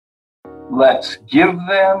Let's give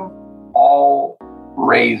them all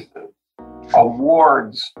raises.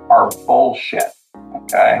 Awards are bullshit,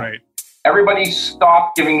 okay? Right. Everybody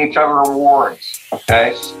stop giving each other awards,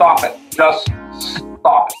 okay? Stop it. Just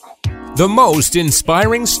stop it. The most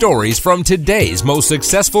inspiring stories from today's most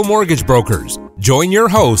successful mortgage brokers. Join your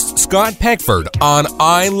host, Scott Peckford, on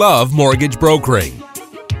I Love Mortgage Brokering.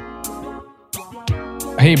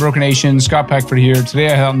 Hey, Broker Nation, Scott Peckford here.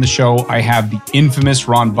 Today on the show, I have the infamous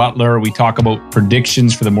Ron Butler. We talk about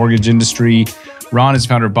predictions for the mortgage industry. Ron is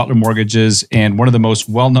founder of Butler Mortgages and one of the most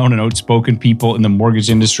well-known and outspoken people in the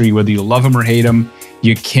mortgage industry. Whether you love him or hate him,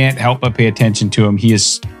 you can't help but pay attention to him. He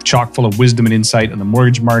is chock full of wisdom and insight on the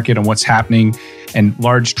mortgage market, on what's happening, and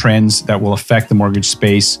large trends that will affect the mortgage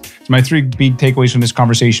space. So my three big takeaways from this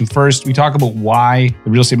conversation. First, we talk about why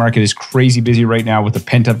the real estate market is crazy busy right now with the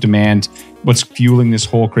pent-up demand, what's fueling this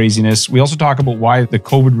whole craziness. We also talk about why the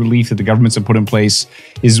COVID relief that the governments have put in place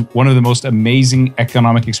is one of the most amazing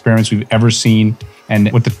economic experiments we've ever seen,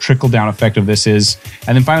 and what the trickle-down effect of this is.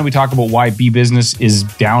 And then finally, we talk about why B-Business is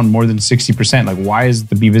down more than 60%. Like, why is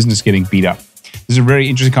the B-Business getting beat up? This is a very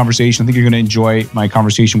interesting conversation. I think you're going to enjoy my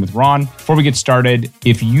conversation with Ron. Before we get started,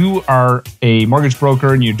 if you are a mortgage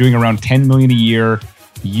broker and you're doing around $10 million a year,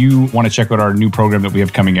 you want to check out our new program that we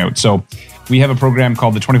have coming out. So we have a program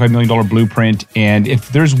called the $25 million Blueprint. And if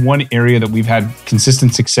there's one area that we've had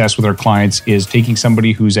consistent success with our clients is taking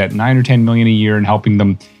somebody who's at 9 or 10 million a year and helping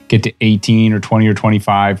them get to 18 or 20 or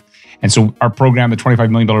 25. And so our program, the $25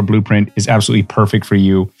 million Blueprint, is absolutely perfect for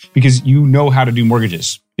you because you know how to do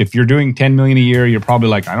mortgages. If you're doing 10 million a year, you're probably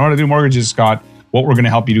like, I know how to do mortgages, Scott. What we're going to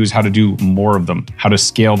help you do is how to do more of them, how to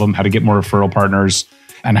scale them, how to get more referral partners,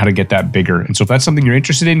 and how to get that bigger. And so if that's something you're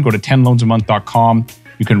interested in, go to 10loansamonth.com.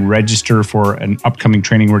 You can register for an upcoming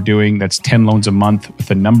training we're doing. That's 10 loans a month with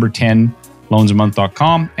the number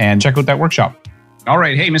 10loansamonth.com, and check out that workshop. All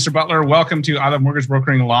right. Hey, Mr. Butler, welcome to I Love Mortgage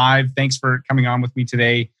Brokering Live. Thanks for coming on with me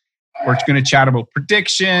today. We're going to chat about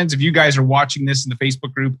predictions. If you guys are watching this in the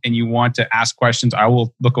Facebook group and you want to ask questions, I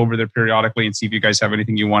will look over there periodically and see if you guys have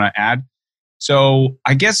anything you want to add. So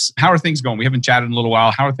I guess, how are things going? We haven't chatted in a little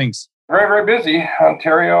while. How are things? Very, very busy.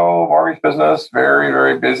 Ontario mortgage business, very,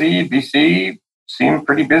 very busy. BC seemed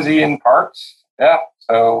pretty busy in parts. Yeah.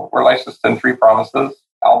 So we're licensed in 3 provinces.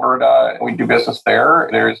 Alberta, we do business there.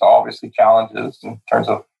 There's obviously challenges in terms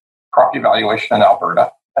of property valuation in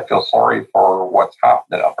Alberta. I feel sorry for what's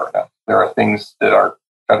happened in Alberta. There are things that our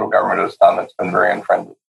federal government has done that's been very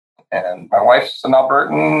unfriendly. And my wife's an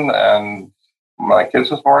Albertan, and my kids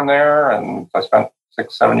was born there, and I spent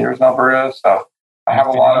 6-7 years in Alberta. So I have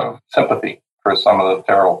a lot of sympathy for some of the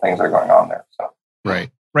terrible things that are going on there. So right.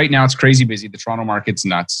 Right now, it's crazy busy. The Toronto market's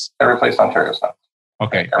nuts. Every place in Ontario is nuts.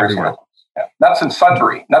 Okay. Everywhere. Yeah. Nuts in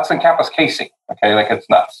Sudbury, nuts in Campus Casey. Okay, like it's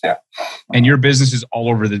nuts. Yeah. And your business is all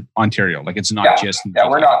over the Ontario. Like it's not just. Yeah,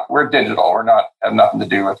 we're digital. Have nothing to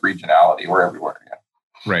do with regionality. We're everywhere.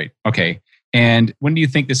 Yeah. Right. Okay. And when do you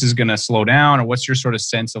think this is going to slow down, or what's your sort of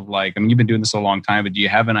sense of like? I mean, you've been doing this a long time, but do you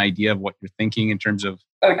have an idea of what you're thinking in terms of?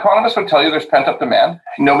 An economist would tell you there's pent up demand.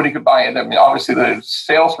 Nobody could buy it. I mean, obviously the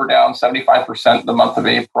sales were down 75% in the month of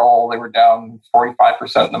April. They were down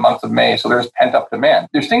 45% in the month of May. So there's pent up demand.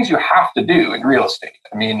 There's things you have to do in real estate.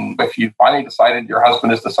 I mean, if you finally decided your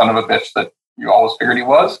husband is the son of a bitch that you always figured he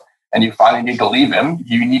was, and you finally need to leave him,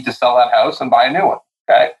 you need to sell that house and buy a new one.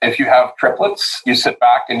 Okay. If you have triplets, you sit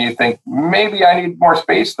back and you think, maybe I need more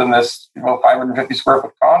space than this 550 square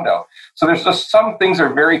foot condo. So there's just some things that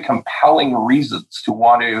are very compelling reasons to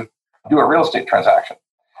want to do a real estate transaction.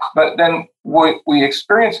 But then what we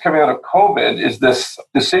experienced coming out of COVID is this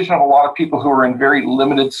decision of a lot of people who are in very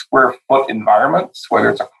limited square foot environments, whether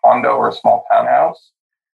it's a condo or a small townhouse,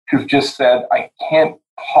 who've just said, I can't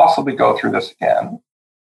possibly go through this again.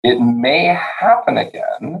 It may happen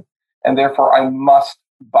again. And therefore, I must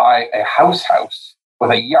buy a house with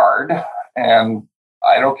a yard. And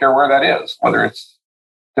I don't care where that is, whether it's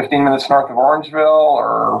 15 minutes north of Orangeville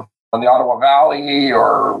or in the Ottawa Valley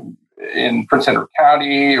or in Prince Edward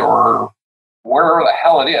County or wherever the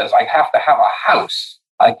hell it is. I have to have a house.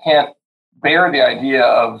 I can't bear the idea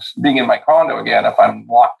of being in my condo again if I'm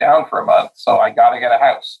locked down for a month. So I got to get a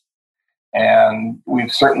house. And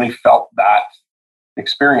we've certainly felt that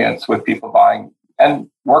experience with people buying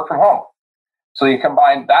and work from home. So you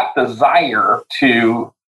combine that desire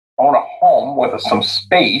to own a home with some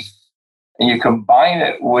space, and you combine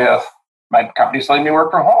it with my company's letting me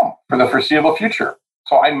work from home for the foreseeable future.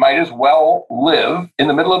 So I might as well live in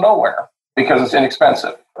the middle of nowhere because it's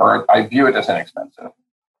inexpensive, or I view it as inexpensive.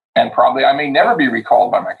 And probably I may never be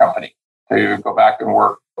recalled by my company to go back and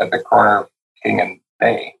work at the corner of King and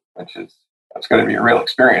Bay, which is That's going to be a real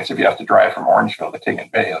experience if you have to drive from Orangeville to King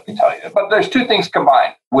and Bay, let me tell you. But there's two things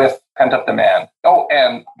combined with pent-up demand. Oh,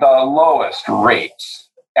 and the lowest rates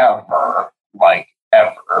ever, like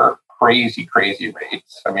ever. Crazy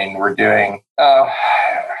rates. I mean, we're doing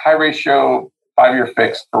high ratio 5-year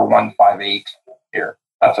fixed for 1.58 here.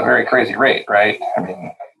 That's a very crazy rate, right? I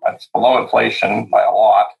mean, that's below inflation by a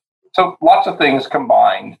lot. So lots of things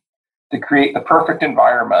combined to create the perfect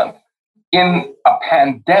environment in a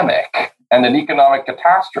pandemic and an economic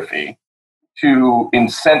catastrophe to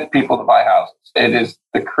incent people to buy houses. It is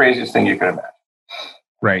the craziest thing you could imagine.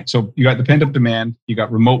 Right. So you got the pent-up demand, you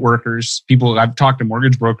got remote workers, people, I've talked to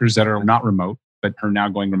mortgage brokers that are not remote, but are now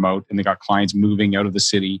going remote, and they got clients moving out of the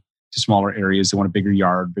city to smaller areas. They want a bigger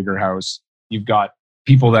yard, bigger house. You've got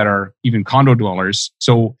people that are even condo dwellers.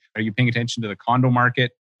 So are you paying attention to the condo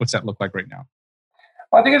market? What's that look like right now?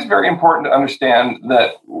 Well, I think it's very important to understand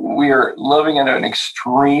that we are living in an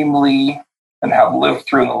extremely, and have lived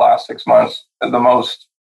through in the last 6 months, the most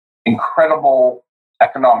incredible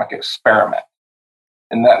economic experiment,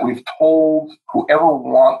 in that we've told whoever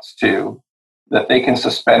wants to that they can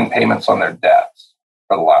suspend payments on their debts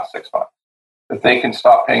for the last 6 months, that they can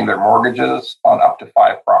stop paying their mortgages on up to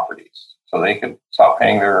 5 properties. So they could stop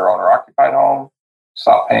paying their owner-occupied home,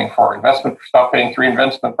 stop paying 3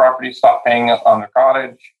 investment properties, stop paying on their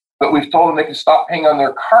cottage. But we've told them they can stop paying on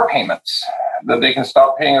their car payments, that they can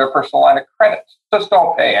stop paying their personal line of credit. Just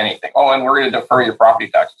don't pay anything. Oh, and we're going to defer your property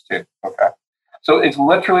taxes too. Okay. So it's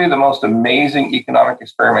literally the most amazing economic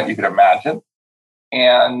experiment you could imagine.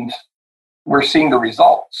 And we're seeing the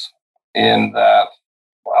results in that,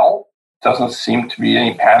 well, doesn't seem to be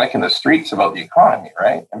any panic in the streets about the economy,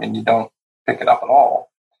 right? I mean, you don't pick it up at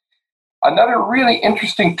all. Another really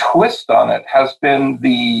interesting twist on it has been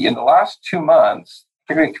in the last 2 months,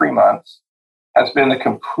 particularly 3 months, has been the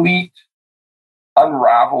complete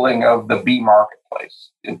unraveling of the B marketplace,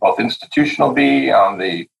 in both institutional B, on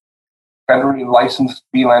the federally licensed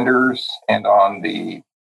B lenders, and on the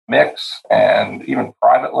mix, and even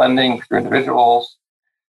private lending through individuals,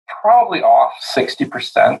 probably off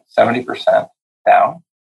 60%, 70% down.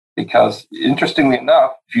 Because interestingly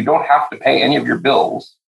enough, if you don't have to pay any of your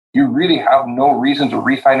bills, you really have no reason to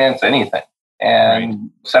refinance anything.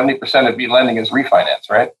 And 70% of B lending is refinance,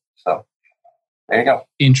 right? So there you go.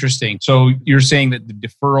 Interesting. So you're saying that the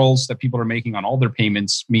deferrals that people are making on all their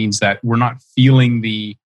payments means that we're not feeling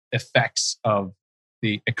the effects of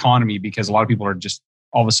the economy, because a lot of people are just,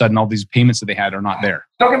 all of a sudden, all these payments that they had are not there.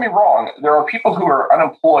 Don't get me wrong. There are people who are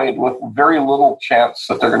unemployed with very little chance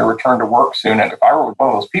that they're going to return to work soon. And if I were one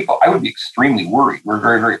of those people, I would be extremely worried. We're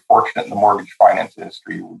very, very fortunate in the mortgage finance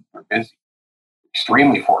industry. We're busy.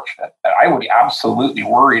 Extremely fortunate. And I would be absolutely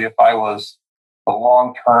worried if I was the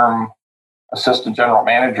long-term assistant general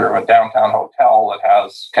manager of a downtown hotel that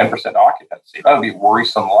has 10% occupancy. That would be a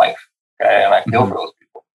worrisome life. Okay? And I feel for those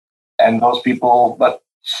people. And those people, but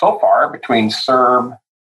so far, between CERB,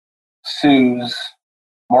 CEWS,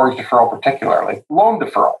 mortgage deferral particularly, loan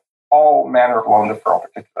deferral, all manner of loan deferral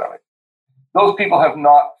particularly, those people have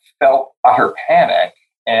not felt utter panic.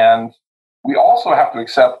 And we also have to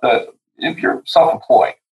accept that if you're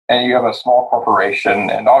self-employed and you have a small corporation,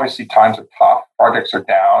 and obviously times are tough, projects are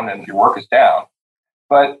down, and your work is down,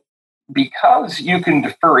 but because you can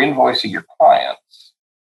defer invoicing your clients,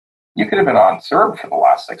 you could have been on CERB for the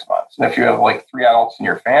last 6 months. And if you have like 3 adults in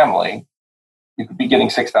your family, you could be getting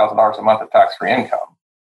 $6,000 a month of tax-free income.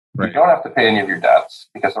 Right. You don't have to pay any of your debts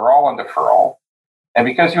because they're all on deferral. And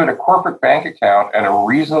because you had a corporate bank account and a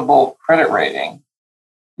reasonable credit rating,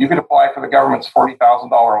 you could apply for the government's $40,000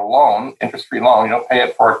 loan, interest-free loan. You don't pay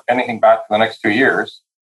it for anything back for the next 2 years.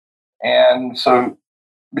 And so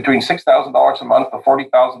between $6,000 a month, a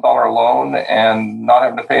 $40,000 loan, and not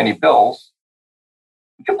having to pay any bills,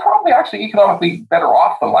 you're probably actually economically better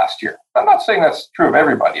off than last year. I'm not saying that's true of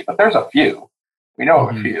everybody, but there's a few. We know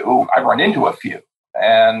a few. I've run into a few.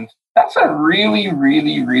 And that's a really,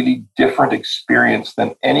 really, really different experience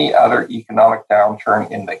than any other economic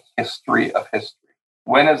downturn in the history of history.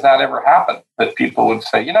 When has that ever happened? That people would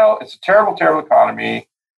say, it's a terrible, terrible economy.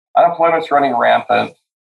 Unemployment's running rampant.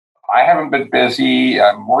 I haven't been busy.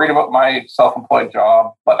 I'm worried about my self-employed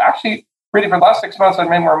job. But actually, really, for the last 6 months, I've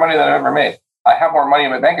made more money than I've ever made. I have more money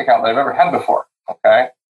in my bank account than I've ever had before. Okay.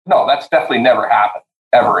 No, that's definitely never happened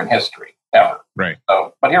ever in history, ever. Right.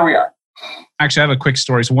 So, but here we are. Actually, I have a quick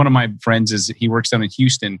story. So one of my friends he works down in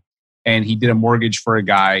Houston, and he did a mortgage for a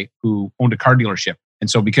guy who owned a car dealership.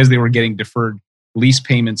 And so because they were getting deferred lease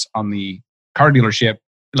payments on the car dealership,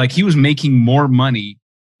 like he was making more money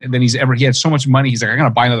than he had so much money. He's like, I got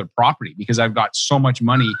to buy another property because I've got so much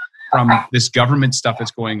money from this government stuff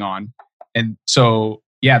that's going on. And so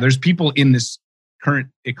Yeah, there's people in this current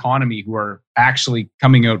economy who are actually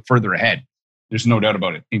coming out further ahead. There's no doubt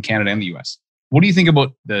about it in Canada and the US. What do you think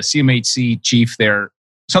about the CMHC chief there?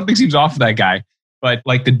 Something seems off with that guy, but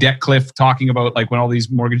like the debt cliff talking about like when all these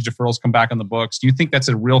mortgage deferrals come back on the books. Do you think that's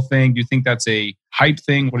a real thing? Do you think that's a hype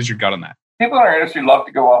thing? What is your gut on that? People in our industry love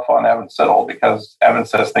to go off on Evan Siddle because Evan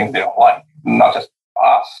says things they don't like. Not just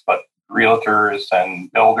us, but realtors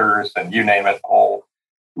and builders and you name it. The whole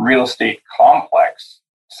real estate complex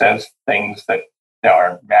says things that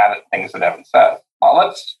are mad at things that Evan says.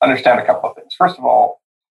 Let's understand a couple of things. First of all,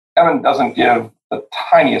 Evan doesn't give the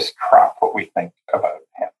tiniest crap what we think about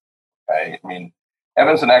him. Okay? I mean,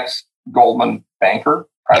 Evan's an ex-Goldman banker,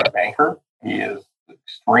 private banker. He is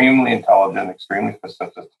extremely intelligent, extremely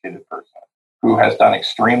sophisticated person who has done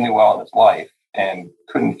extremely well in his life and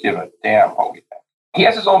couldn't give a damn what we think. He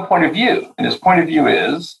has his own point of view, and his point of view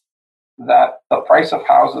is that the price of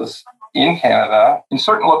houses in Canada, in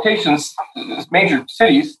certain locations, major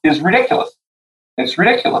cities, is ridiculous. It's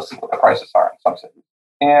ridiculous what the prices are in some cities.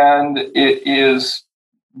 And it is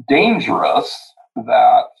dangerous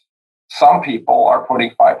that some people are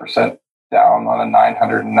putting 5% down on a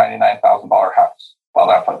 $999,000 house. Well,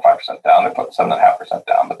 they're not putting 5% down, they're putting 7.5%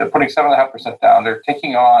 down, but they're putting 7.5% down. They're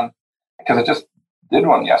taking on, because I just did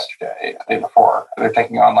one yesterday, the day before, they're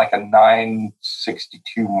taking on like a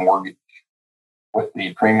 962 mortgage with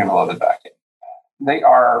the premium loaded back in. They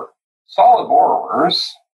are solid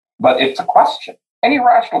borrowers, but it's a question. Any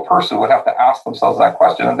rational person would have to ask themselves that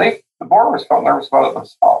question, and the borrowers felt nervous about it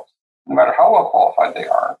themselves, no matter how well qualified they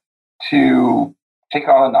are, to take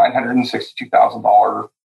on a $962,000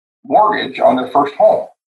 mortgage on their first home.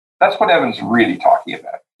 That's what Evan's really talking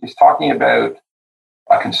about. He's talking about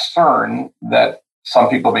a concern that some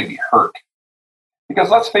people may be hurt.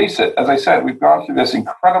 Because let's face it, as I said, we've gone through this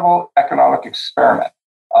incredible economic experiment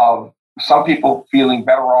of some people feeling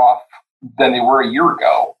better off than they were a year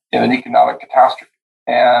ago in an economic catastrophe.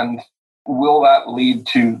 And will that lead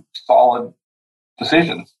to solid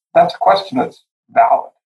decisions? That's a question that's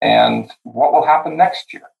valid. And what will happen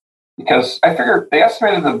next year? Because I figured they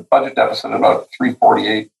estimated the budget deficit about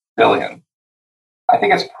 $348 billion. I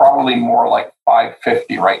think it's probably more like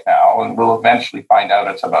 $550 right now, and we'll eventually find out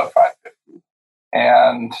it's about $550.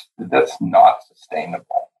 And that's not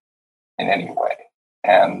sustainable in any way.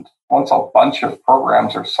 And once a bunch of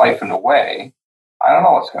programs are siphoned away, I don't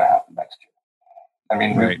know what's going to happen next year. I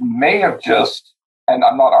mean, right. We may have just, and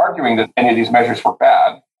I'm not arguing that any of these measures were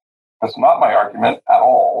bad. That's not my argument at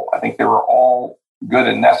all. I think they were all good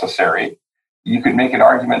and necessary. You could make an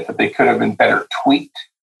argument that they could have been better tweaked.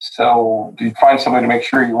 So you'd find somebody to make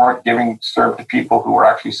sure you weren't giving serve to people who were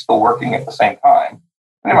actually still working at the same time.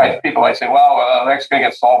 And people might say, well, that's going to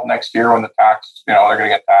get solved next year when the tax, they're going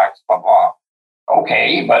to get taxed, blah, blah.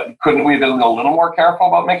 Okay, but couldn't we have been a little more careful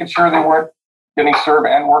about making sure they weren't getting served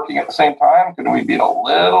and working at the same time? Couldn't we be a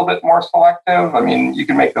little bit more selective? I mean, you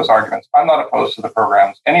can make those arguments. I'm not opposed to the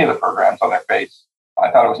programs, any of the programs on their face.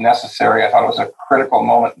 I thought it was necessary. I thought it was a critical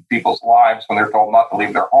moment in people's lives when they're told not to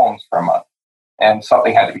leave their homes for a month, and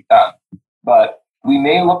something had to be done. But we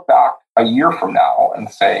may look back a year from now and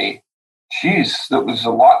say, geez, that was a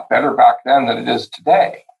lot better back then than it is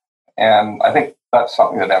today. And I think that's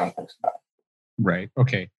something that Evan thinks about. Right.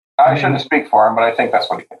 Okay. I shouldn't speak for him, but I think that's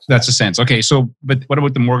what he thinks. That's a sense. Okay. So, but what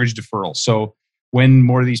about the mortgage deferral? So when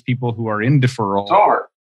more of these people who are in deferral... It's over.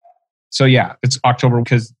 So yeah, it's October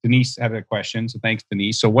because Denise had a question. So thanks,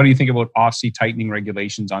 Denise. So what do you think about OSFI tightening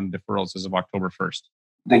regulations on deferrals as of October 1st?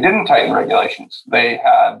 They didn't tighten regulations. They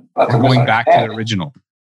had... That's going back to the original.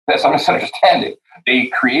 That's a misunderstanding. They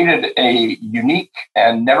created a unique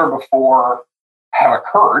and never before have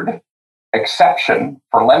occurred exception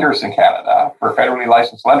for lenders in Canada, for federally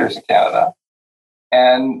licensed lenders in Canada.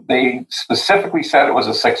 And they specifically said it was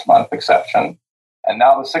a 6-month exception. And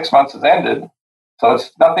now the 6 months has ended. So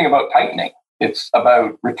it's nothing about tightening. It's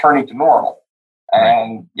about returning to normal.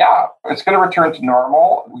 And yeah, it's going to return to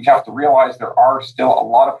normal. We have to realize there are still a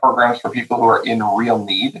lot of programs for people who are in real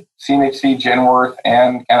need. CMHC, Genworth,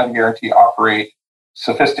 and Canada Guarantee operate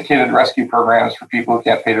sophisticated rescue programs for people who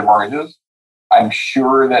can't pay their mortgages. I'm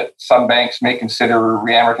sure that some banks may consider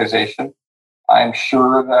reamortization. I'm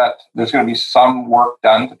sure that there's going to be some work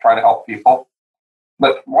done to try to help people.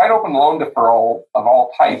 But wide open loan deferral of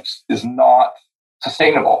all types is not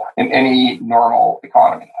sustainable in any normal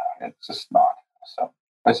economy. It's just not. So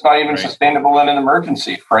it's not even sustainable in an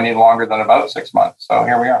emergency for any longer than about 6 months. So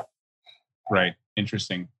here we are. Right.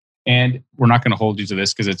 Interesting. And we're not going to hold you to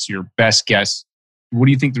this because it's your best guess. What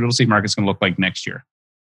do you think the real estate market's going to look like next year?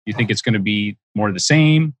 Do you think it's going to be more of the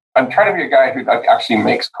same? I'm trying to be a guy who actually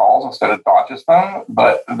makes calls instead of dodges them.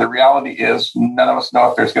 But the reality is none of us know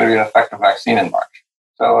if there's going to be an effective vaccine in March.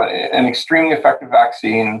 So an extremely effective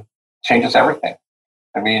vaccine changes everything.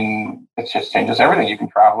 I mean, it just changes everything. You can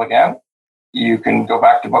travel again. You can go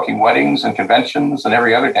back to booking weddings and conventions and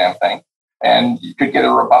every other damn thing. And you could get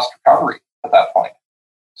a robust recovery at that point.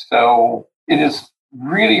 So it is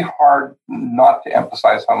really hard not to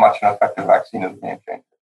emphasize how much an effective vaccine is a game changer.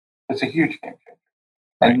 It's a huge game changer.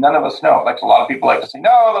 And none of us know. Like a lot of people like to say,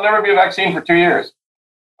 no, there'll never be a vaccine for 2 years.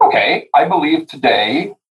 Okay, I believe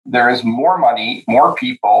today there is more money, more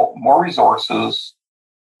people, more resources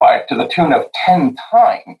to the tune of 10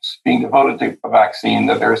 times being devoted to a vaccine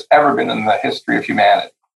that there's ever been in the history of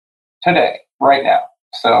humanity today, right now.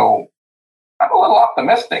 So I'm a little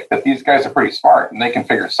optimistic that these guys are pretty smart and they can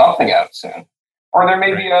figure something out soon. Or there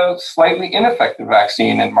may be a slightly ineffective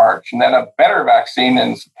vaccine in March and then a better vaccine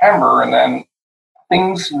in September, and then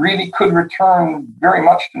things really could return very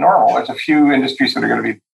much to normal. There's a few industries that are going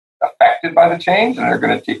to be affected by the change and they're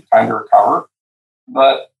going to take time to recover.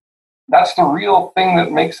 But that's the real thing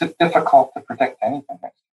that makes it difficult to predict anything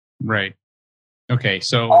next year. Right. Okay.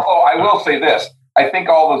 So, although I will say this, I think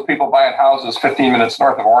all those people buying houses 15 minutes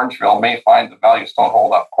north of Orangeville may find the values don't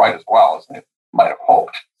hold up quite as well as they might have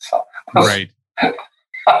hoped. So, right.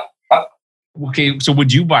 Okay. So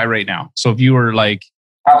would you buy right now? So if you were like...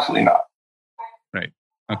 Absolutely not. Right.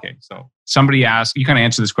 Okay. So somebody asked, you kind of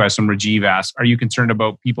answered this question. Rajiv asked, are you concerned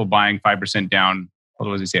about people buying 5% down? What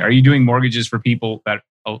was he say? Are you doing mortgages for people that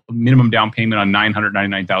a minimum down payment on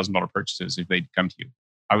 $999,000 purchases if they come to you?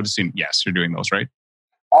 I would assume yes, you're doing those, right?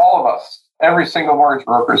 All of us, every single mortgage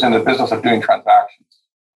broker is in the business of doing transactions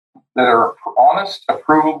that are honest,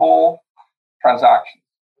 approvable transactions.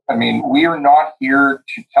 I mean, we are not here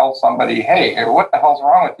to tell somebody, hey, what the hell's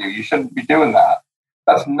wrong with you? You shouldn't be doing that.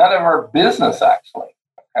 That's none of our business, actually.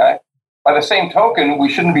 Okay. By the same token, we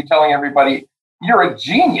shouldn't be telling everybody, you're a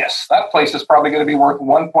genius. That place is probably going to be worth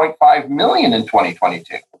 $1.5 million in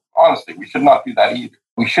 2022. Honestly, we should not do that either.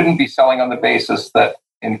 We shouldn't be selling on the basis that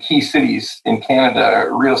in key cities in Canada,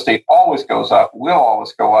 real estate always goes up, will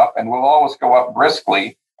always go up, and will always go up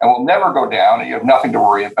briskly, and will never go down, and you have nothing to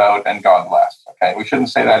worry about, and God bless. Okay, we shouldn't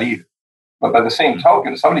say that either. But by the same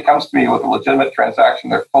token, if somebody comes to me with a legitimate transaction,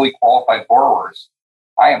 they're fully qualified borrowers,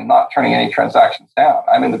 I am not turning any transactions down.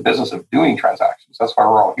 I'm in the business of doing transactions. That's why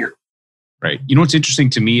we're all here. Right. You know what's interesting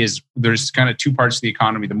to me is there's kind of two parts of the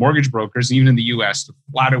economy. The mortgage brokers, even in the US, they're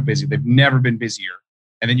flat out busy. They've never been busier.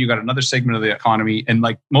 And then you got another segment of the economy. And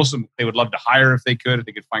like most of them, they would love to hire if they could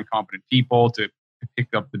find competent people to pick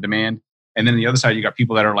up the demand. And then the other side, you got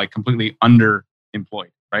people that are like completely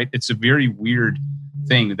underemployed, right? It's a very weird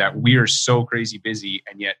thing that we are so crazy busy,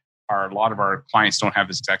 and yet a lot of our clients don't have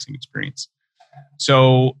this exact same experience.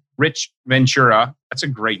 So Rich Ventura, that's a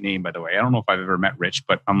great name, by the way. I don't know if I've ever met Rich,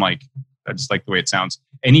 but I just like the way it sounds.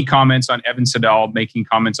 Any comments on Evan Siddall making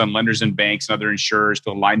comments on lenders and banks and other insurers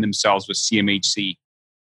to align themselves with CMHC?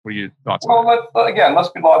 What are your thoughts on that? Well, let's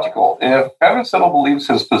be logical. If Evan Siddall believes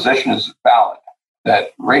his position is valid,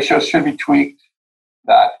 that ratios should be tweaked,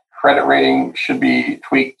 that credit rating should be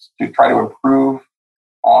tweaked to try to improve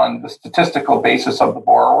on the statistical basis of the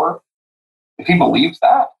borrower, if he believes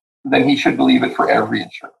that, then he should believe it for every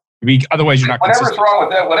insurer. Otherwise, you're not Whatever's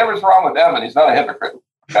wrong with Evan, he's not a hypocrite,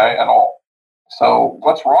 okay, at all. So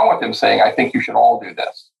what's wrong with him saying, I think you should all do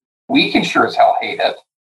this? We can sure as hell hate it.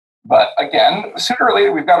 But again, sooner or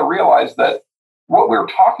later, we've got to realize that what we're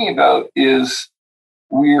talking about is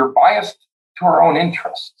we're biased to our own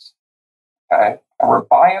interests, okay? And we're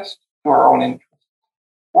biased to our own interests.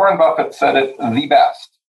 Warren Buffett said it the best.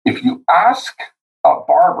 If you ask a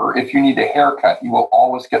barber if you need a haircut, you will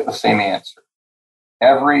always get the same answer.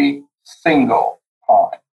 Every single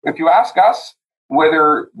time. If you ask us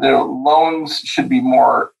whether the loans should be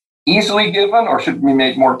more easily given or should be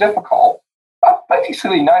made more difficult,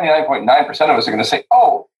 basically 99.9% of us are going to say,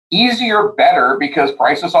 oh, easier, better, because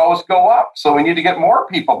prices always go up. So we need to get more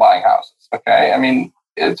people buying houses. Okay. I mean,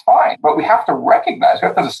 it's fine, but we have to recognize, we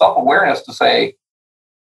have to have the self-awareness to say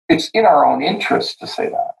it's in our own interest to say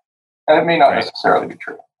that. And it may not necessarily be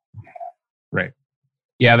true. Right.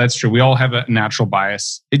 Yeah, that's true. We all have a natural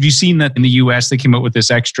bias. Have you seen that in the US, they came out with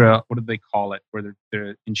this extra, what do they call it? Where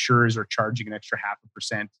the insurers are charging an extra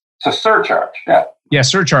 0.5%. It's a surcharge. Yeah. Yeah,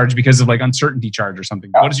 surcharge because of like uncertainty charge or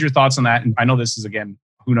something. Yeah. What is your thoughts on that? And I know this is, again,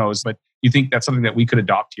 who knows, but you think that's something that we could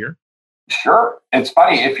adopt here? Sure. It's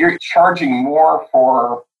funny. If you're charging more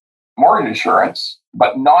for mortgage insurance,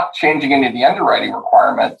 but not changing any of the underwriting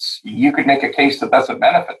requirements, you could make a case that that's a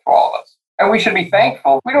benefit to all of us. And we should be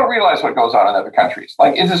thankful. We don't realize what goes on in other countries.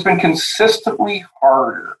 Like, it has been consistently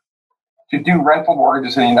harder to do rental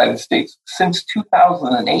mortgages in the United States since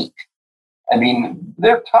 2008. I mean,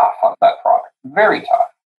 they're tough on that product, very tough.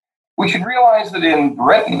 We should realize that in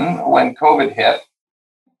Britain, when COVID hit,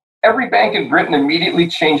 every bank in Britain immediately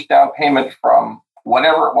changed down payment from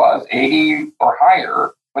whatever it was, 80 or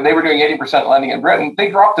higher. When they were doing 80% lending in Britain, they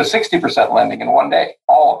dropped to 60% lending in one day,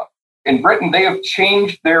 all of them. In Britain, they have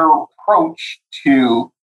changed their approach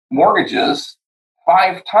to mortgages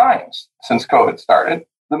 5 times since COVID started.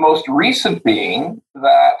 The most recent being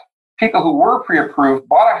that people who were pre-approved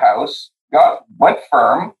bought a house, went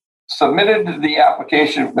firm, submitted the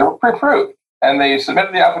application. They were pre-approved, and they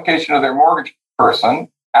submitted the application to their mortgage person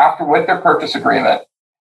with their purchase agreement.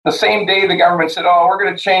 The same day, the government said, "Oh, we're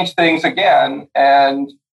going to change things again,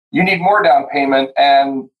 and you need more down payment,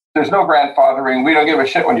 and there's no grandfathering. We don't give a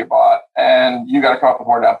shit when you bought, and you got to come up with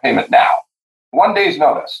more down payment now." 1 day's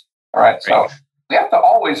notice. All right. So we have to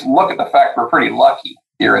always look at the fact we're pretty lucky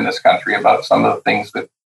here in this country about some of the things that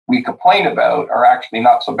we complain about are actually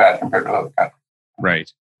not so bad compared to other countries.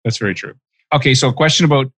 Right. That's very true. Okay. So a question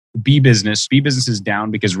about B business. B business is down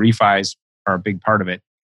because refis are a big part of it.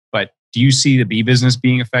 But do you see the B business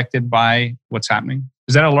being affected by what's happening?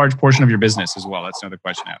 Is that a large portion of your business as well? That's another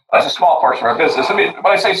question I have. That's a small portion of our business. I mean, when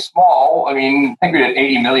I say small, I mean, I think we did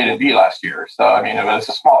 80 million in B last year. So, I mean, it's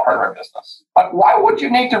a small part of our business. But why would you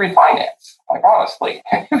need to refinance? Like, honestly,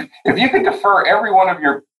 if you could defer every one of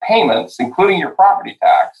your payments, including your property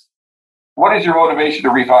tax, what is your motivation to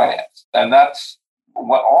refinance? And that's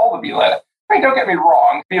what all the B lenders, I mean, don't get me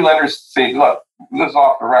wrong. B lenders say, look, this is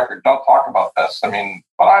off the record. Don't talk about this. I mean,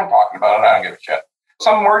 but I'm talking about it. I don't give a shit.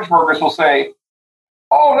 Some mortgage brokers will say,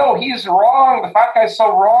 "Oh, no, he's wrong. The fat guy's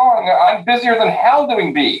so wrong. I'm busier than hell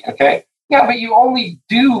doing B." Okay. Yeah, but you only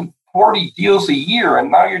do 40 deals a year, and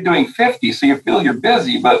now you're doing 50, so you feel you're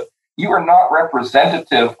busy, but you are not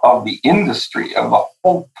representative of the industry, of the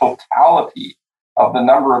whole totality of the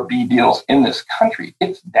number of B deals in this country.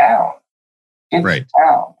 It's down. It's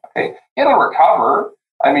down. Okay. It'll recover.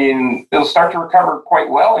 I mean, it'll start to recover quite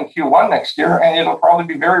well in Q1 next year, and it'll probably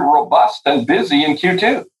be very robust and busy in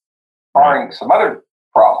Q2, barring some other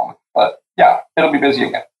problem. But yeah, it'll be busy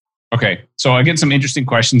again. Okay. So I get some interesting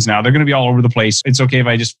questions now. They're going to be all over the place. It's okay if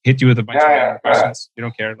I just hit you with a bunch of questions. You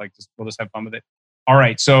don't care. Like, we'll just have fun with it. All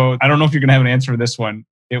right. So I don't know if you're going to have an answer for this one.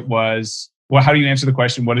 It was, well, how do you answer the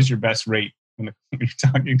question, what is your best rate when you're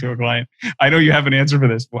talking to a client? I know you have an answer for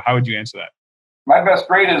this. Well, how would you answer that? My best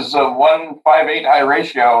rate is a 1.58 high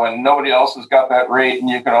ratio, and nobody else has got that rate, and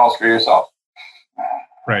you can all screw yourself.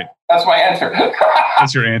 Right. That's my answer.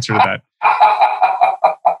 That's your answer to that.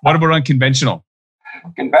 What about unconventional?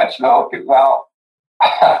 Conventional, well,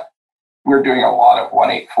 we're doing a lot of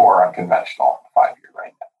 184 on conventional 5-year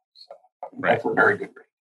right now. So that's a very good rate.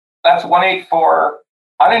 That's 184,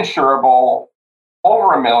 uninsurable,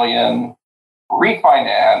 over $1 million,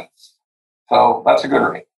 refinance. So that's a good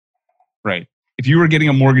rate. Right. If you were getting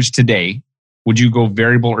a mortgage today, would you go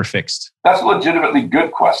variable or fixed? That's a legitimately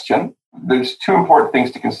good question. There's 2 important things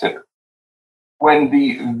to consider. When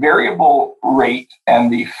the variable rate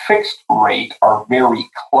and the fixed rate are very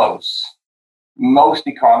close, most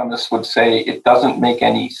economists would say it doesn't make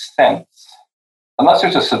any sense unless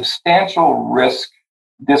there's a substantial risk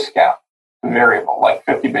discount variable, like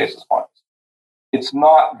 50 basis points. It's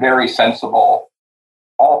not very sensible,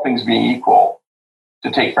 all things being equal, to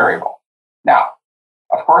take variable. Now,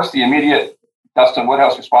 of course, the immediate Dustin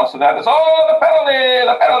Woodhouse response to that is, "Oh, the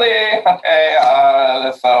penalty.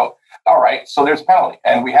 Okay, so all right, so there's a penalty."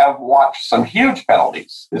 And we have watched some huge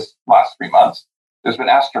penalties this last 3 months. There's been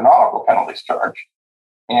astronomical penalties charged,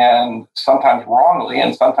 and sometimes wrongly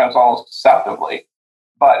and sometimes almost deceptively.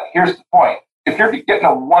 But here's the point. If you're getting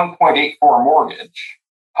a 1.84 mortgage,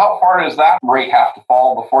 how far does that rate have to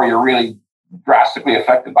fall before you're really drastically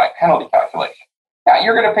affected by penalty calculation? Yeah,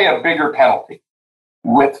 you're going to pay a bigger penalty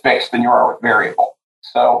with fixed than you are with variable.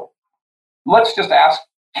 So let's just ask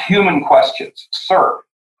human questions. Sir,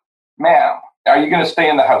 ma'am, are you going to stay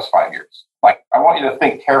in the house 5 years? Like, I want you to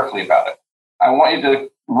think carefully about it. I want you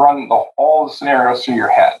to run all the scenarios through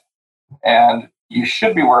your head. And you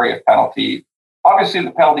should be wary of penalty. Obviously,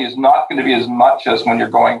 the penalty is not going to be as much as when you're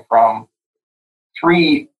going from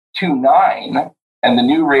 329 and the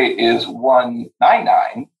new rate is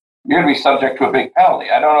 199. You're going to be subject to a big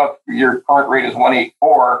penalty. I don't know if your current rate is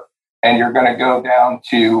 184 and you're going to go down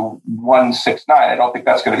to 169. I don't think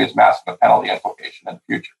that's going to be as massive a penalty implication in the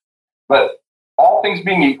future. But all things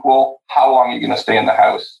being equal, how long are you going to stay in the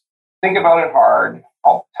house? Think about it hard.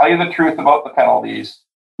 I'll tell you the truth about the penalties.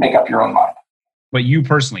 Make up your own mind. But you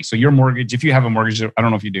personally, so your mortgage, if you have a mortgage, I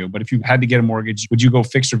don't know if you do, but if you had to get a mortgage, would you go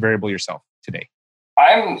fixed or variable yourself today?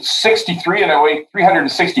 I'm 63 and I weigh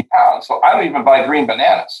 360 pounds, so I don't even buy green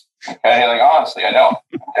bananas. Okay, like honestly, I don't.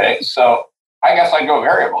 Okay, so I guess I'd go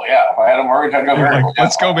variable. Yeah, if I had a mortgage, I'd go variable. Like,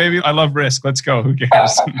 let's go, baby. I love risk. Let's go. Who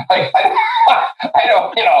cares? Like, I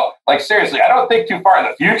don't, like seriously, I don't think too far in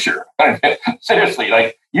the future. Seriously,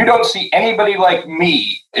 like you don't see anybody like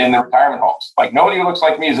me in the retirement homes. Like nobody who looks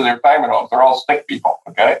like me is in the retirement homes. They're all stick people.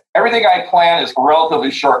 Okay, everything I plan is relatively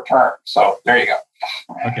short term. So there you go.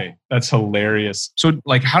 Okay, that's hilarious. So,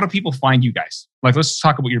 like, how do people find you guys? Like, let's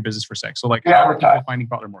talk about your business for a sec. So, like, how are people finding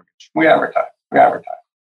Butler Mortgage? We advertise.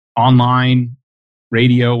 Online,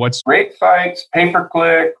 radio, what's... Rate sites,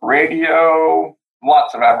 pay-per-click, radio,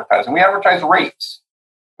 lots of advertising. We advertise rates.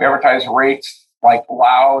 We advertise rates like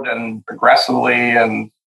loud and aggressively,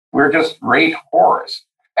 and we're just rate whores.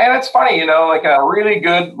 And it's funny, like a really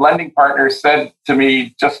good lending partner said to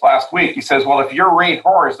me just last week, he says, well, if you're rate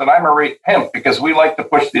whores, then I'm a rate pimp because we like to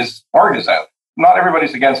push these mortgages out. Not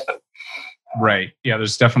everybody's against it. Right. Yeah,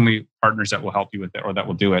 there's definitely partners that will help you with it or that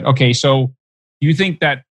will do it. Okay, so you think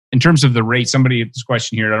that in terms of the rate, somebody this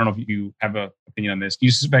question here, I don't know if you have an opinion on this. Do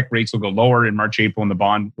you suspect rates will go lower in March, April when the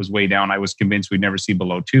bond was way down? I was convinced we'd never see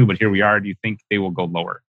below 2, but here we are. Do you think they will go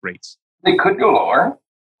lower rates? They could go lower.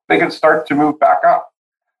 They could start to move back up.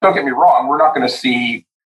 Don't get me wrong, we're not going to see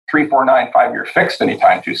 3, 4, 9, 5-year fixed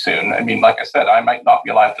anytime too soon. I mean, like I said, I might not be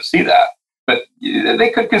alive to see that, but they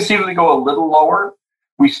could conceivably go a little lower.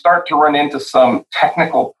 We start to run into some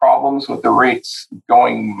technical problems with the rates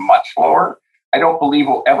going much lower. I don't believe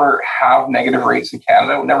we'll ever have negative rates in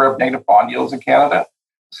Canada. We'll never have negative bond yields in Canada.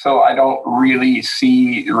 So I don't really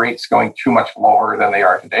see rates going too much lower than they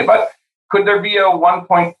are today. But could there be a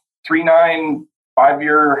 1.39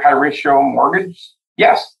 5-year high ratio mortgage?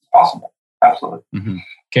 Yes, it's possible. Absolutely. Mm-hmm.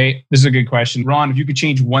 Okay, this is a good question. Ron, if you could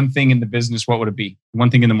change one thing in the business, what would it be? One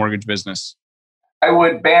thing in the mortgage business. I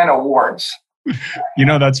would ban awards.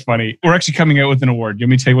 That's funny. We're actually coming out with an award. You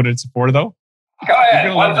want me to tell you what it's for, though? Go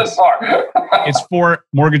ahead. What's it for? It's for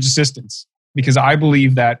mortgage assistants, because I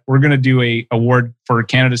believe that we're going to do a award for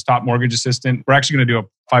Canada's top mortgage assistant. We're actually going to do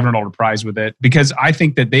a $500 prize with it because I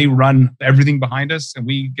think that they run everything behind us and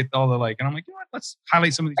we get all the and I'm like, you know what? Let's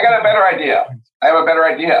highlight some of these. I got a better idea. I have a better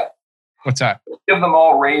idea. What's that? Give them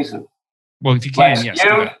all raises. Well, if you can, yes.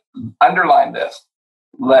 Underline this.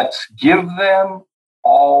 Let's give them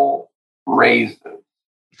all raises.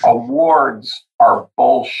 Awards are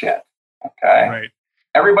bullshit. Okay. Right.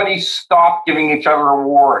 Everybody stop giving each other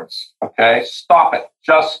awards. Okay. Stop it.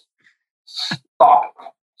 Just stop it.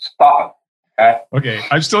 Stop it. Okay. Okay.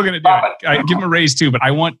 I'm still going to do it. I give them a raise too, but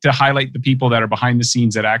I want to highlight the people that are behind the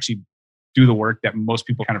scenes that actually do the work that most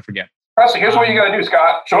people kind of forget. Presley, here's what you got to do,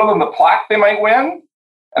 Scott. Show them the plaque they might win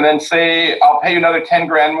and then say, I'll pay you another 10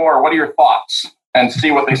 grand more. What are your thoughts? And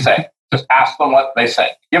see what they say. Just ask them what they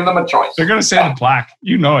say. Give them a choice. They're going to say the plaque.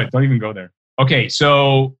 You know it. Don't even go there. Okay.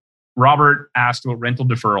 So Robert asked about rental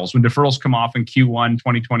deferrals. When deferrals come off in Q1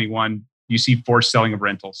 2021, you see forced selling of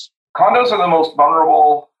rentals. Condos are the most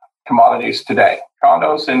vulnerable commodities today.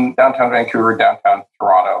 Condos in downtown Vancouver, downtown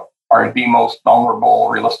Toronto are the most vulnerable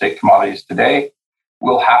real estate commodities today.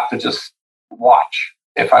 We'll have to just watch.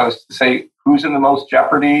 If I was to say who's in the most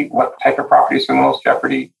jeopardy, what type of properties are in the most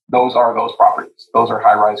jeopardy, those are those properties. Those are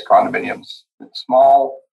high-rise condominiums.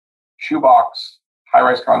 Small, shoebox,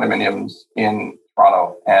 high-rise condominiums in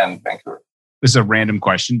Toronto and Vancouver. This is a random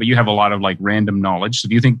question, but you have a lot of random knowledge. So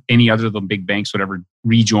do you think any other of the big banks would ever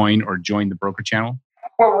rejoin or join the broker channel?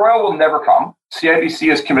 Well, Royal will never come.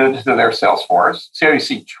 CIBC is committed to their sales force.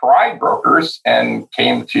 CIBC tried brokers and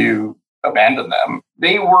came to abandon them.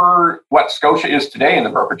 They were what Scotia is today in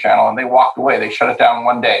the broker channel, and they walked away. They shut it down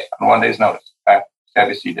one day, on one day's notice.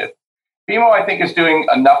 CIBC did. BMO, I think, is doing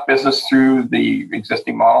enough business through the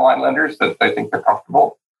existing monoline lenders that I think they're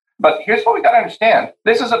comfortable. But here's what we got to understand.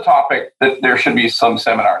 This is a topic that there should be some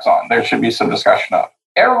seminars on. There should be some discussion of.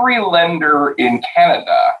 Every lender in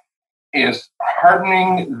Canada is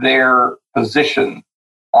hardening their position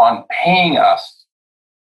on paying us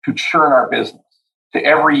to churn our business, to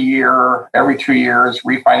every year, every 2 years,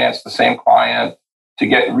 refinance the same client, to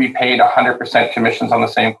get repaid 100% commissions on the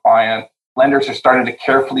same client. Lenders are starting to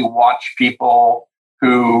carefully watch people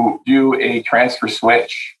who do a transfer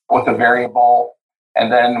switch with a variable,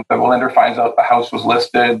 and then the lender finds out the house was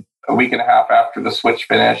listed a week and a half after the switch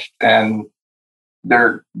finished, and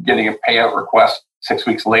they're getting a payout request 6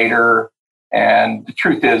 weeks later. And the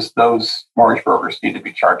truth is, those mortgage brokers need to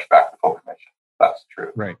be charged back the full commission. That's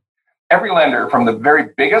true. Right. Every lender, from the very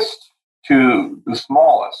biggest to the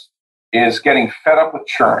smallest, is getting fed up with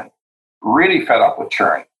churn, really fed up with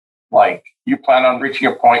churn. Like, you plan on reaching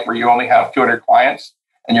a point where you only have 200 clients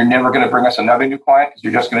and you're never going to bring us another new client because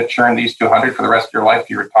you're just going to churn these 200 for the rest of your life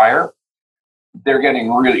to retire. They're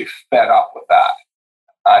getting really fed up with that.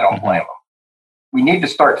 I don't blame them. We need to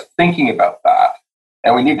start thinking about that.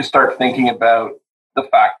 And we need to start thinking about the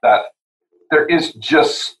fact that there is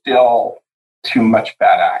just still too much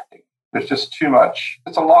bad acting. There's just too much.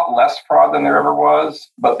 It's a lot less fraud than there ever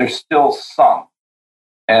was, but there's still some.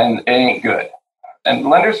 And it ain't good. And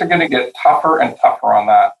lenders are going to get tougher and tougher on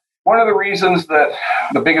that. One of the reasons that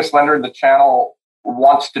the biggest lender in the channel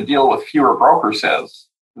wants to deal with fewer brokers is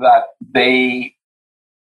that they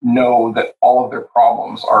know that all of their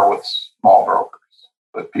problems are with small brokers,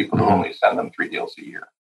 with people who only send them 3 deals a year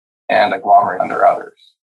and agglomerate under others.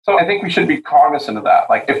 So I think we should be cognizant of that.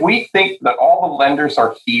 Like, if we think that all the lenders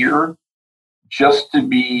are here just to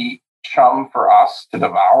be chum for us to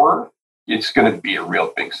devour, it's going to be a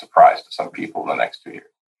real big surprise to some people in the next 2 years.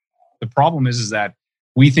 The problem is that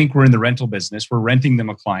we think we're in the rental business. We're renting them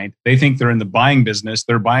a client. They think they're in the buying business.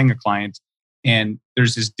 They're buying a client. And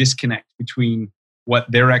there's this disconnect between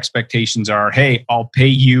what their expectations are. Hey, I'll pay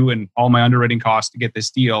you and all my underwriting costs to get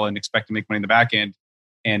this deal and expect to make money in the back end.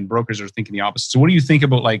 And brokers are thinking the opposite. So what do you think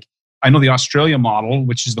about, like, I know the Australia model,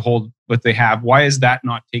 which is the whole, what they have. Why is that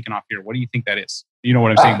not taken off here? What do you think that is? You know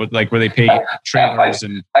what I'm saying? But like, where they pay trailers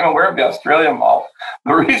and... I'm aware of the Australian model.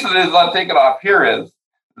 The reason it is not taken off here is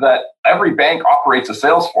that every bank operates a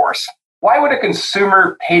sales force. Why would a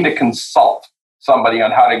consumer pay to consult somebody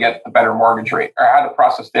on how to get a better mortgage rate or how to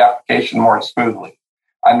process the application more smoothly?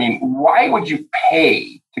 I mean, why would you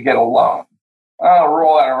pay to get a loan? I'll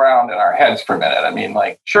roll that around in our heads for a minute. I mean,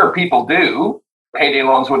 like, sure, people do. Payday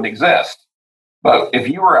loans wouldn't exist. But if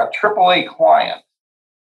you were a AAA client,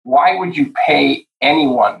 why would you pay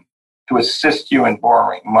anyone to assist you in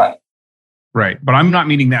borrowing money? Right. But I'm not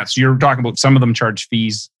meaning that. So you're talking about some of them charge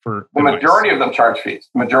fees for... The majority of them charge fees.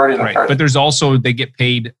 Majority of them charge fees. But there's also, they get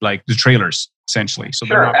paid like the trailers, essentially. So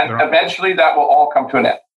sure. And eventually that will all come to an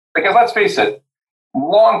end. Because let's face it,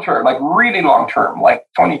 long term, like really long term, like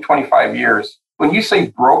 20, 25 years, when you say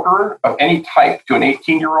broker of any type to an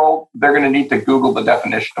 18-year-old, they're going to need to Google the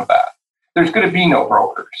definition of that. There's going to be no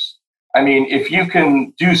brokers. I mean, if you can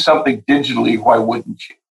do something digitally, why wouldn't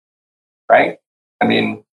you? Right? I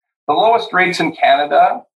mean, the lowest rates in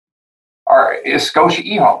Canada is Scotia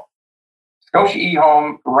eHome. Scotia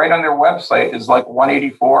eHome, right on their website, is like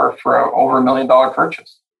 $184 for over $1 million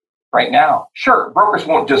purchase right now. Sure, brokers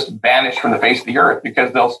won't just vanish from the face of the earth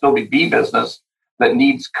because there'll still be B business that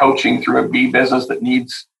needs coaching through a B business, that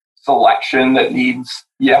needs selection,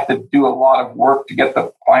 you have to do a lot of work to get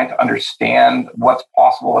the client to understand what's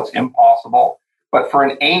possible, what's impossible. But for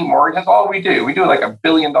an A mortgage, that's all we do. We do like $1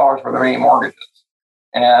 billion worth of A mortgages.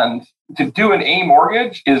 And to do an A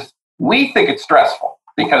mortgage we think it's stressful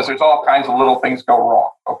because there's all kinds of little things go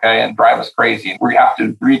wrong, okay, and drive us crazy. We have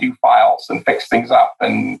to redo files and fix things up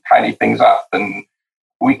and tidy things up, and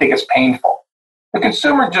we think it's painful. The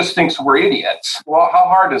consumer just thinks we're idiots. Well, how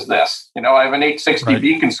hard is this? You know, I have an 860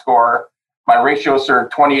 Beacon score. My ratios are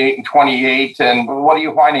 28 and 28. And what are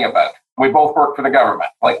you whining about? We both work for the government.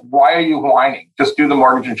 Like, why are you whining? Just do the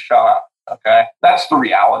mortgage and shut up. Okay. That's the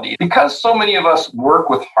reality. Because so many of us work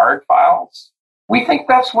with hard files, we think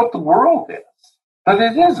that's what the world is. But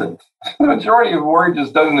it isn't. The majority of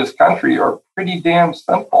mortgages done in this country are pretty damn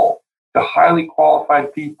simple to highly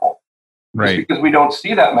qualified people. Right. Just because we don't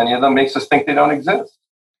see that many of them makes us think they don't exist.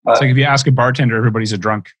 But it's like if you ask a bartender, everybody's a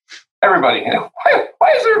drunk. Everybody.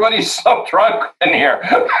 Why is everybody so drunk in here?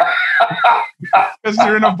 Because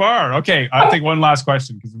you're in a bar. Okay, I'll take one last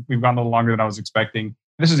question because we've gone a little longer than I was expecting.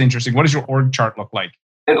 This is interesting. What does your org chart look like?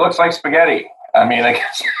 It looks like spaghetti. I mean, I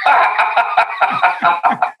guess,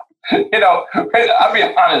 you know,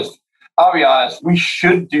 I'll be honest. We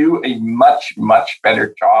should do a much, much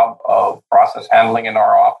better job of process handling in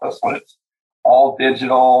our office when it's all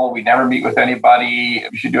digital. We never meet with anybody.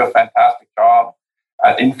 We should do a fantastic job,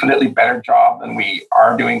 an infinitely better job than we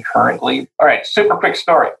are doing currently. All right, super quick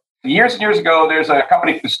story. Years and years ago, there's still a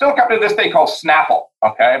company to this day called Snapple,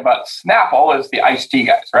 okay? But Snapple is the iced tea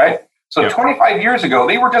guys, right? So 25 years ago,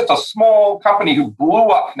 they were just a small company who blew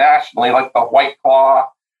up nationally, like the White Claw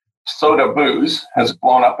soda booze has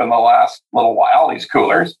blown up in the last little while, these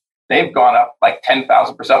coolers. They've gone up like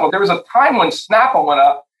 10,000%. Well, there was a time when Snapple went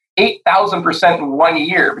up 8,000% in 1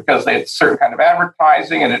 year because they had certain kind of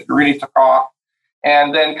advertising and it really took off.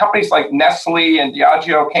 And then companies like Nestle and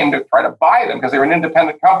Diageo came to try to buy them because they were an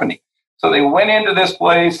independent company. So they went into this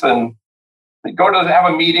place and they go to have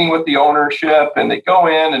a meeting with the ownership and they go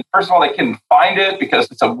in. And first of all, they couldn't find it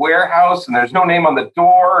because it's a warehouse and there's no name on the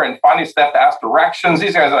door. And finally, they have to ask directions.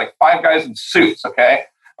 These guys are like 5 guys in suits, okay?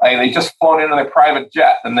 Like they just flown in on their private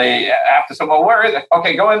jet, and they have to say, well, where is it?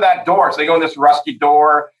 Okay, go in that door. So they go in this rusty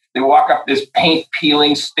door. They walk up this paint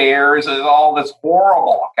peeling stairs. It's all this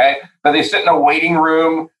horrible, okay? But they sit in a waiting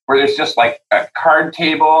room where there's just like a card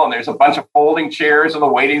table and there's a bunch of folding chairs in the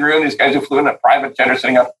waiting room. These guys who flew in a private jet are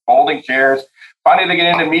sitting on folding chairs. Finally, they get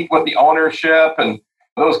in to meet with the ownership, and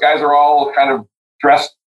those guys are all kind of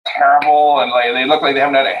dressed terrible, and like they look like they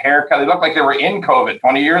haven't had a haircut. They look like they were in COVID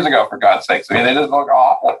 20 years ago, for God's sakes. I mean, they just look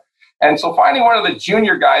awful. And so finally, one of the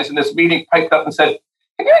junior guys in this meeting piped up and said,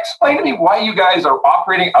 can you explain to me why you guys are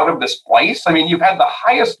operating out of this place? I mean, you've had the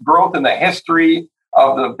highest growth in the history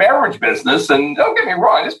of the beverage business, and don't get me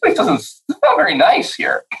wrong, this place it's not very nice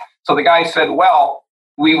here. So the guy said, well,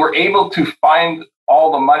 we were able to find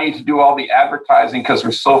all the money to do all the advertising because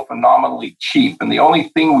we're so phenomenally cheap. And the only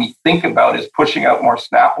thing we think about is pushing out more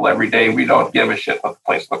Snapple every day. We don't give a shit what the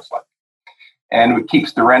place looks like. And it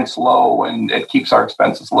keeps the rents low and it keeps our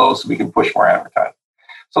expenses low so we can push more advertising.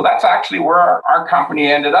 So that's actually where our company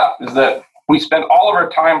ended up, is that we spend all of our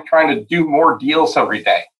time trying to do more deals every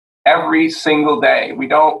day, every single day. We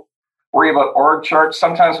don't worry about org charts.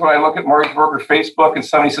 Sometimes when I look at Mortgage Broker Facebook and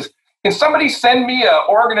somebody says, can somebody send me an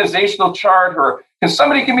organizational chart, or can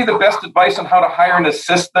somebody give me the best advice on how to hire an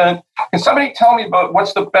assistant? Can somebody tell me about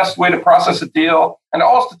what's the best way to process a deal? And I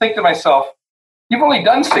always to think to myself, you've only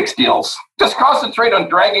done 6 deals. Just concentrate on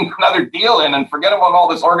dragging another deal in and forget about all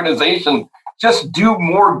this organization. Just do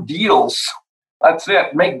more deals. That's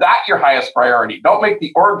it. Make that your highest priority. Don't make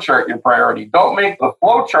the org chart your priority. Don't make the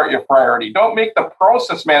flow chart your priority. Don't make the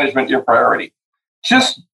process management your priority.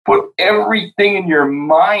 Just put everything in your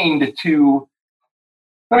mind to,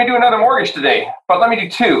 let me do another mortgage today, but let me do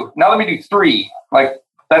 2. Now let me do 3. Like,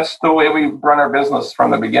 that's the way we run our business from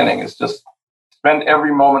the beginning, is just spend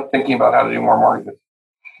every moment thinking about how to do more mortgages.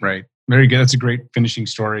 Right. Very good. That's a great finishing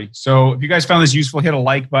story. So if you guys found this useful, hit a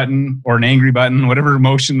like button or an angry button, whatever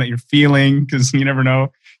emotion that you're feeling, because you never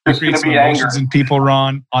know. You create some emotions in people,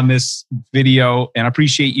 Ron, on this video. And I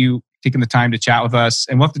appreciate you taking the time to chat with us.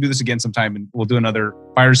 And we'll have to do this again sometime, and we'll do another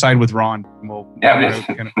fireside with Ron. And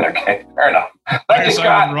Okay, fair enough. Thank you,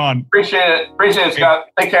 Scott. Ron. Appreciate it, Scott.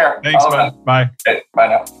 Take care. Thanks, man. Bye. Okay, bye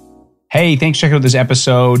now. Hey, thanks for checking out this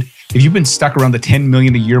episode. If you've been stuck around the $10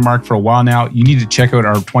 million a year mark for a while now, you need to check out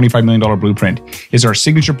our $25 million Blueprint. It's our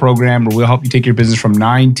signature program where we'll help you take your business from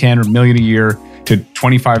 9, 10, or million a year to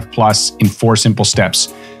 25 plus in 4 simple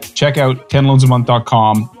steps. Check out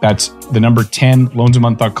 10loansamonth.com. That's the number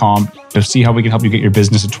 10loansamonth.com to see how we can help you get your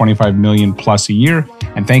business to 25 million plus a year.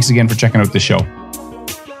 And thanks again for checking out the show.